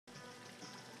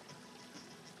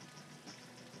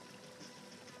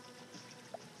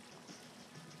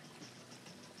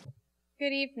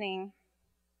Good evening.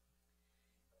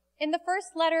 In the first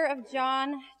letter of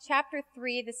John, chapter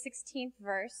 3, the 16th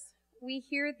verse, we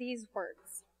hear these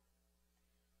words.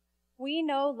 We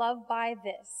know love by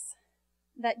this,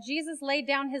 that Jesus laid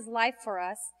down his life for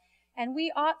us, and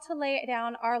we ought to lay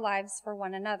down our lives for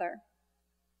one another.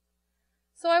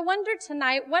 So I wonder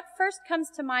tonight, what first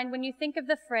comes to mind when you think of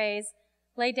the phrase,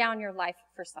 lay down your life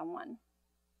for someone?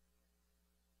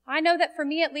 I know that for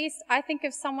me at least, I think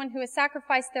of someone who has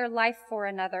sacrificed their life for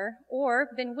another or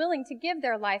been willing to give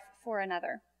their life for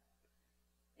another.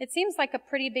 It seems like a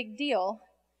pretty big deal,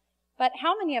 but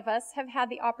how many of us have had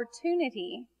the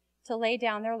opportunity to lay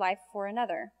down their life for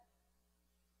another?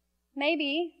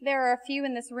 Maybe there are a few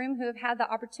in this room who have had the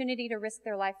opportunity to risk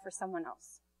their life for someone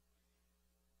else.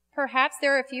 Perhaps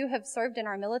there are a few who have served in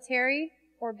our military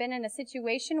or been in a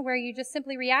situation where you just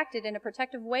simply reacted in a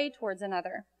protective way towards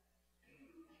another.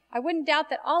 I wouldn't doubt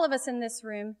that all of us in this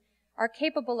room are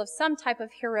capable of some type of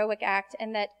heroic act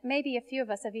and that maybe a few of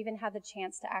us have even had the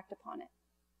chance to act upon it.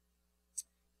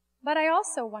 But I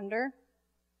also wonder,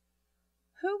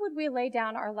 who would we lay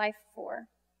down our life for?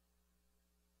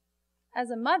 As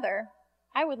a mother,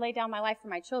 I would lay down my life for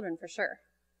my children for sure.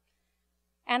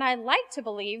 And I like to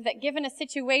believe that given a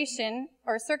situation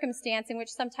or circumstance in which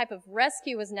some type of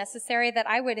rescue was necessary, that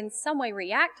I would in some way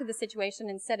react to the situation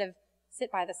instead of sit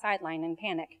by the sideline and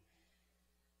panic.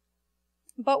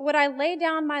 But would I lay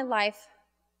down my life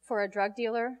for a drug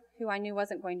dealer who I knew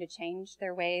wasn't going to change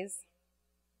their ways?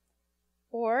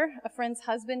 Or a friend's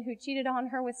husband who cheated on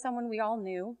her with someone we all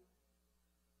knew?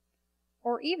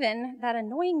 Or even that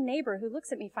annoying neighbor who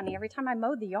looks at me funny every time I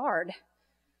mow the yard?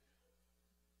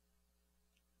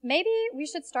 Maybe we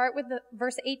should start with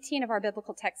verse 18 of our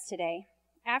biblical text today.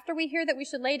 After we hear that we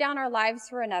should lay down our lives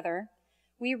for another,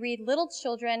 we read, "Little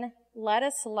children, let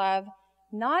us love,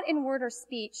 not in word or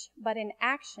speech, but in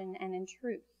action and in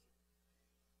truth."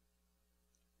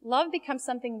 Love becomes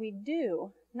something we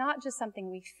do, not just something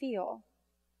we feel.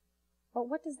 But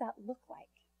what does that look like?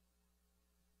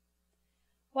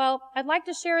 Well, I'd like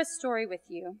to share a story with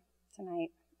you tonight.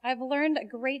 I've learned a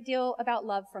great deal about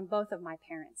love from both of my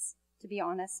parents, to be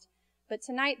honest. But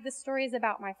tonight, this story is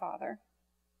about my father.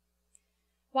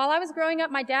 While I was growing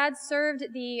up, my dad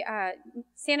served the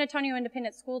San Antonio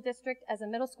Independent School District as a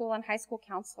middle school and high school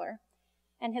counselor.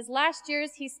 And his last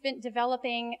years, he spent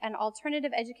developing an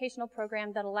alternative educational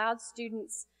program that allowed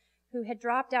students who had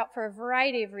dropped out for a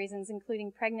variety of reasons,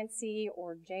 including pregnancy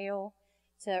or jail,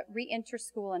 to re-enter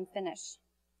school and finish.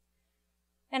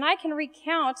 And I can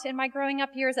recount in my growing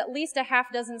up years at least a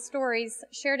half dozen stories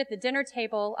shared at the dinner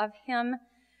table of him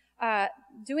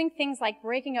doing things like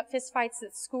breaking up fistfights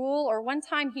at school, or one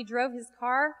time he drove his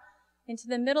car into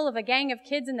the middle of a gang of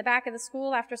kids in the back of the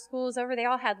school after school was over. They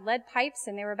all had lead pipes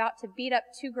and they were about to beat up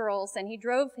two girls, and he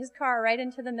drove his car right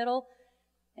into the middle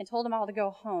and told them all to go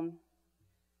home.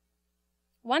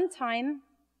 One time,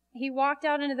 he walked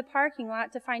out into the parking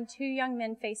lot to find two young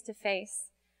men face to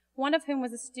face, one of whom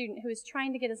was a student who was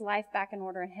trying to get his life back in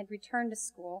order and had returned to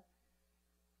school.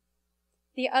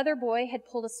 The other boy had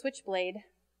pulled a switchblade,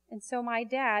 and so my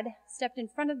dad stepped in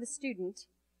front of the student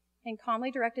and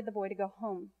calmly directed the boy to go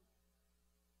home.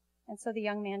 And so the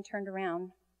young man turned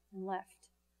around and left.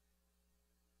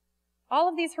 All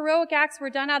of these heroic acts were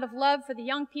done out of love for the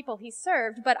young people he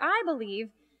served, but I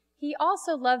believe he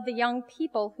also loved the young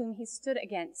people whom he stood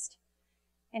against.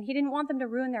 And he didn't want them to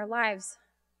ruin their lives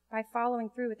by following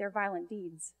through with their violent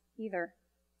deeds either.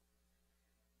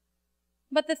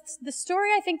 But the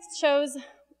story I think shows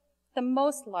the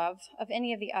most love of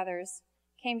any of the others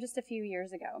came just a few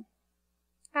years ago.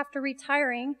 After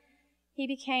retiring, he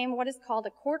became what is called a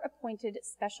court-appointed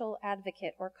special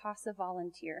advocate, or CASA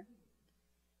volunteer.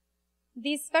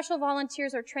 These special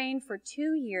volunteers are trained for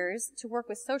 2 years to work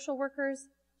with social workers,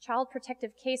 child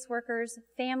protective caseworkers,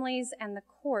 families, and the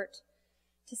court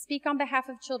to speak on behalf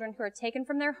of children who are taken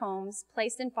from their homes,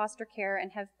 placed in foster care,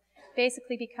 and have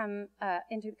basically become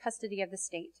into custody of the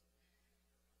state.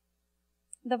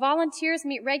 The volunteers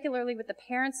meet regularly with the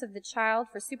parents of the child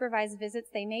for supervised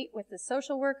visits. They meet with the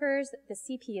social workers, the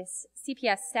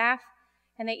CPS staff,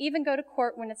 and they even go to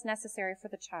court when it's necessary for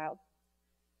the child.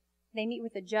 They meet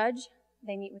with the judge,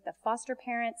 they meet with the foster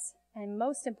parents, and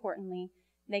most importantly,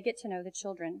 they get to know the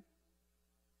children.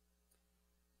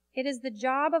 It is the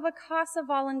job of a CASA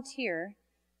volunteer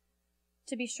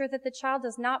to be sure that the child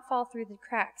does not fall through the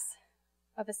cracks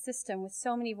of a system with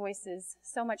so many voices,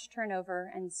 so much turnover,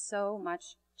 and so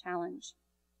much challenge.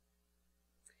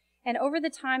 And over the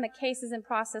time a case is in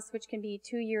process, which can be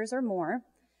 2 years or more,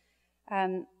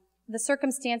 the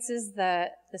circumstances, the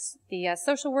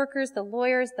social workers, the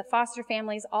lawyers, the foster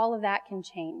families, all of that can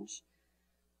change.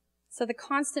 So the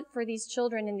constant for these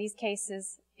children in these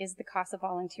cases is the CASA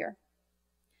volunteer.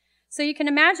 So you can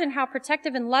imagine how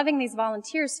protective and loving these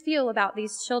volunteers feel about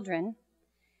these children.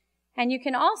 And you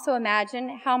can also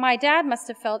imagine how my dad must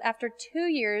have felt after 2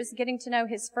 years getting to know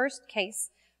his first case,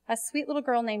 a sweet little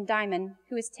girl named Diamond,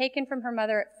 who was taken from her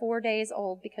mother at 4 days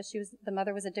old because the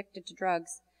mother was addicted to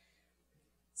drugs.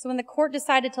 So when the court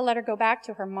decided to let her go back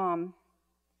to her mom,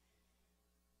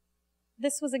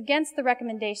 this was against the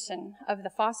recommendation of the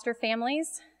foster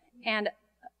families and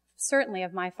certainly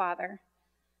of my father.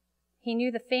 He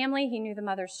knew the family, he knew the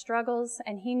mother's struggles,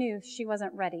 and he knew she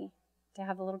wasn't ready to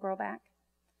have the little girl back.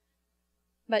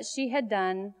 But she had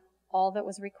done all that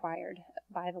was required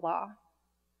by the law.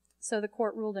 So the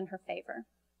court ruled in her favor.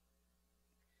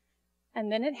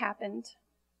 And then it happened.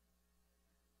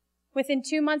 Within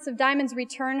 2 months of Diamond's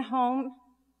return home,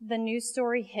 the news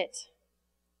story hit.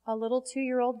 A little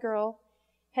 2-year-old girl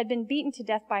had been beaten to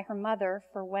death by her mother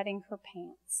for wetting her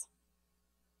pants.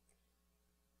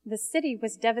 The city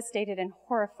was devastated and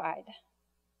horrified.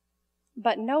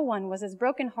 But no one was as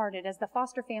brokenhearted as the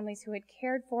foster families who had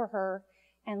cared for her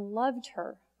and loved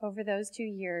her over those 2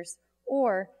 years,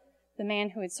 or the man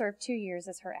who had served 2 years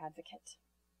as her advocate.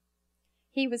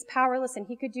 He was powerless and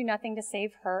he could do nothing to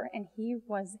save her, and he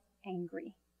was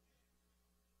angry.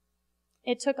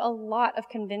 It took a lot of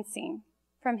convincing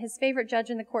from his favorite judge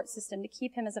in the court system to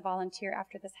keep him as a volunteer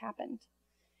after this happened.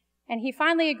 And he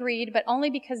finally agreed, but only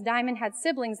because Diamond had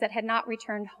siblings that had not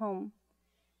returned home.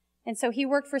 And so he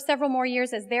worked for several more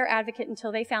years as their advocate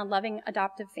until they found loving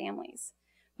adoptive families.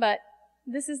 But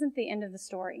this isn't the end of the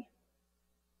story.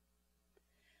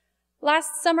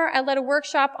 Last summer, I led a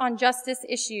workshop on justice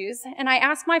issues, and I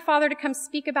asked my father to come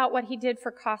speak about what he did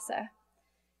for CASA.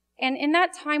 And in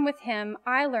that time with him,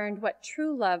 I learned what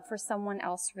true love for someone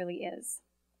else really is.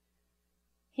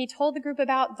 He told the group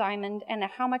about Diamond and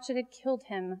how much it had killed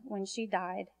him when she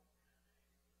died.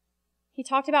 He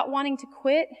talked about wanting to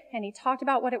quit, and he talked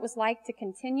about what it was like to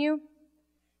continue,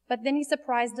 but then he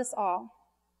surprised us all.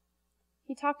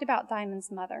 He talked about Diamond's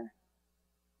mother.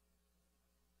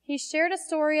 He shared a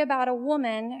story about a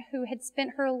woman who had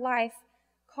spent her life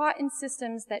caught in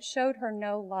systems that showed her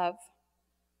no love.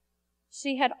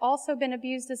 She had also been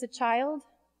abused as a child.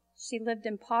 She lived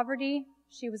in poverty.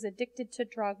 She was addicted to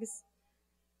drugs.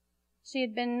 She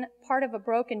had been part of a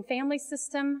broken family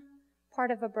system, part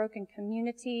of a broken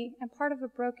community, and part of a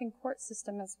broken court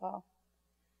system as well.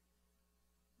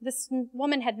 This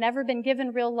woman had never been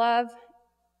given real love,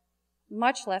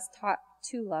 much less taught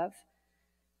to love.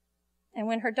 And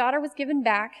when her daughter was given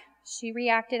back, she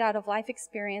reacted out of life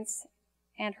experience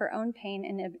and her own pain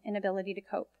and inability to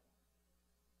cope.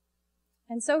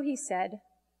 And so he said,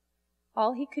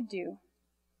 all he could do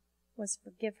was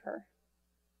forgive her.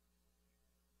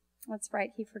 That's right,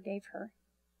 he forgave her.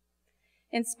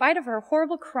 In spite of her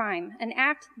horrible crime, an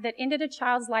act that ended a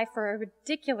child's life for a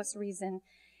ridiculous reason,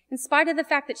 in spite of the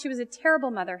fact that she was a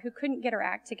terrible mother who couldn't get her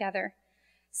act together,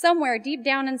 somewhere deep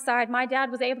down inside, my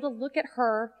dad was able to look at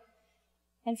her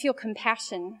and feel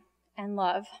compassion and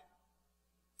love.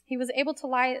 He was able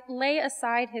to lay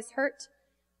aside his hurt,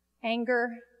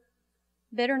 anger,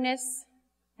 bitterness,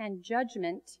 and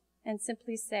judgment and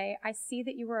simply say, I see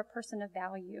that you are a person of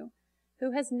value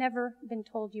who has never been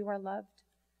told you are loved.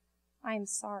 I am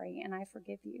sorry and I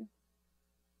forgive you.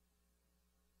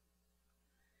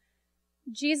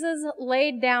 Jesus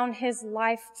laid down his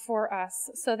life for us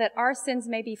so that our sins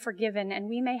may be forgiven and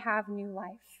we may have new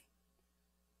life.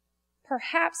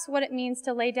 Perhaps what it means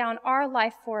to lay down our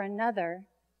life for another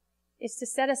is to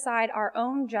set aside our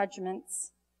own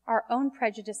judgments, our own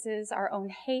prejudices, our own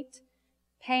hate,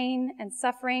 pain, and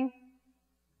suffering,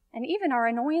 and even our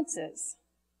annoyances,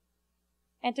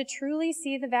 and to truly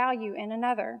see the value in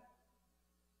another.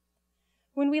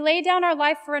 When we lay down our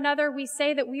life for another, we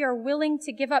say that we are willing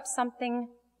to give up something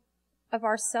of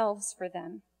ourselves for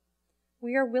them.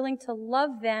 We are willing to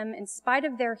love them in spite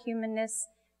of their humanness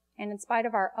and in spite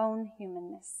of our own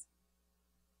humanness.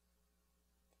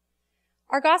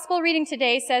 Our gospel reading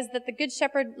today says that the Good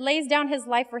Shepherd lays down his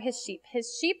life for his sheep.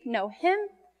 His sheep know him,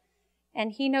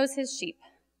 and he knows his sheep.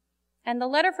 And the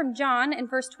letter from John in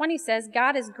verse 20 says,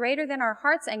 God is greater than our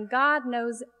hearts, and God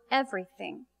knows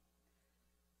everything.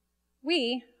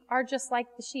 We are just like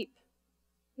the sheep.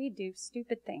 We do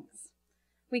stupid things.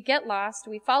 We get lost,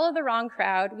 we follow the wrong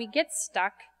crowd, we get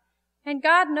stuck, and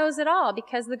God knows it all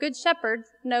because the Good Shepherd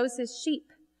knows his sheep.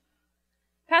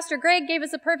 Pastor Greg gave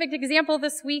us a perfect example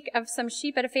this week of some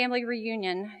sheep at a family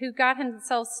reunion who got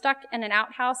themselves stuck in an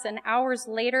outhouse and hours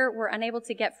later were unable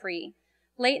to get free.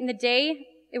 Late in the day,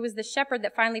 it was the shepherd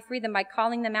that finally freed them by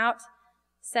calling them out,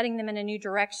 setting them in a new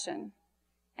direction.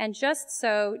 And just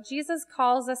so, Jesus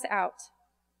calls us out,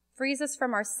 frees us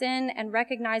from our sin, and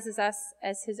recognizes us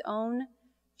as his own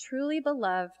truly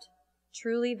beloved,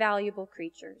 truly valuable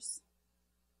creatures.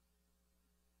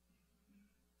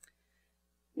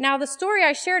 Now, the story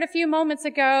I shared a few moments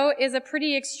ago is a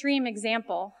pretty extreme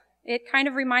example. It kind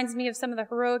of reminds me of some of the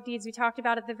heroic deeds we talked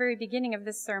about at the very beginning of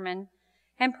this sermon.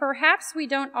 And perhaps we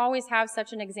don't always have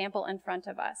such an example in front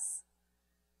of us.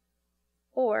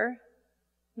 Or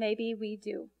maybe we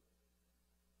do.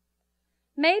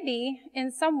 Maybe,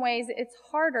 in some ways, it's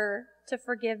harder to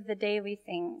forgive the daily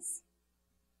things.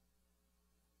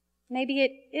 Maybe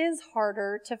it is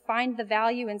harder to find the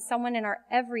value in someone in our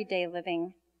everyday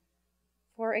living.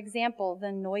 For example,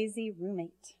 the noisy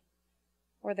roommate,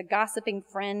 or the gossiping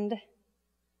friend,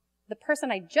 the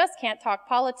person I just can't talk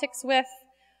politics with,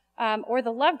 or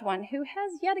the loved one who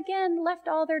has yet again left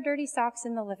all their dirty socks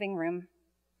in the living room.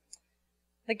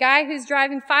 The guy who's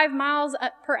driving 5 miles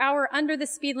per hour under the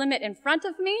speed limit in front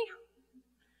of me,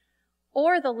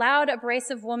 or the loud,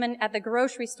 abrasive woman at the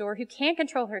grocery store who can't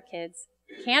control her kids,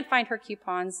 can't find her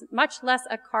coupons, much less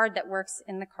a card that works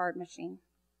in the card machine.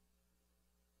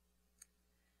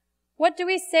 What do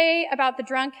we say about the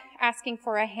drunk asking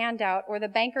for a handout, or the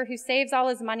banker who saves all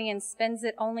his money and spends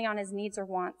it only on his needs or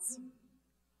wants?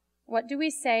 What do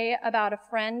we say about a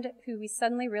friend who we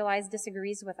suddenly realize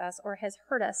disagrees with us or has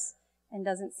hurt us and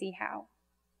doesn't see how?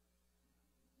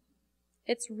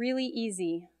 It's really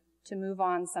easy to move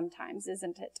on sometimes,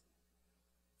 isn't it?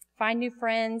 Find new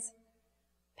friends,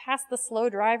 pass the slow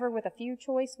driver with a few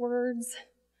choice words,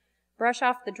 brush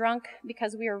off the drunk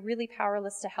because we are really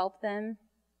powerless to help them.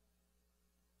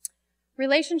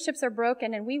 Relationships are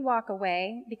broken and we walk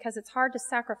away because it's hard to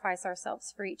sacrifice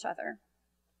ourselves for each other.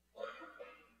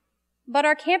 But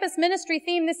our campus ministry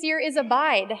theme this year is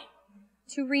abide,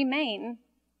 to remain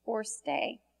or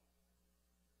stay.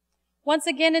 Once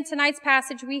again, in tonight's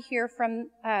passage, we hear from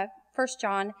 1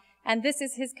 John, and this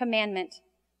is his commandment,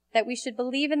 that we should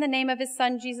believe in the name of his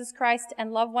Son, Jesus Christ,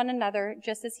 and love one another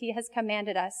just as he has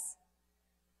commanded us.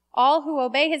 All who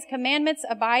obey his commandments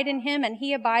abide in him, and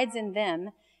he abides in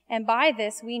them. And by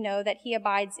this we know that he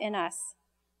abides in us,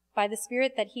 by the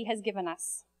Spirit that he has given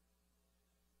us.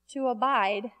 To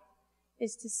abide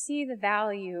is to see the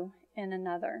value in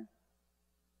another.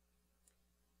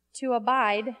 To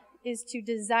abide is to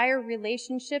desire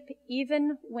relationship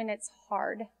even when it's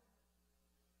hard.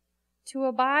 To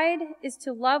abide is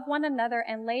to love one another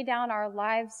and lay down our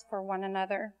lives for one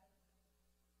another.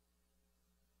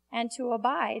 And to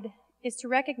abide is to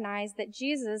recognize that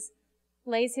Jesus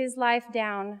lays his life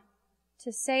down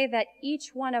to say that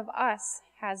each one of us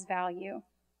has value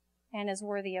and is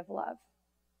worthy of love.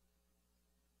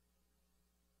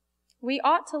 We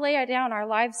ought to lay down our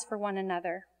lives for one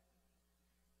another.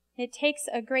 It takes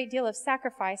a great deal of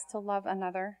sacrifice to love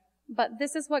another, but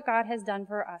this is what God has done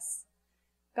for us.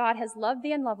 God has loved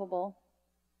the unlovable.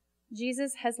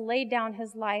 Jesus has laid down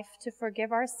his life to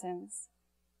forgive our sins,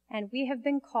 and we have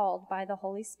been called by the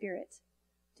Holy Spirit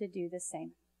to do the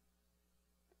same.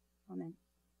 Amen.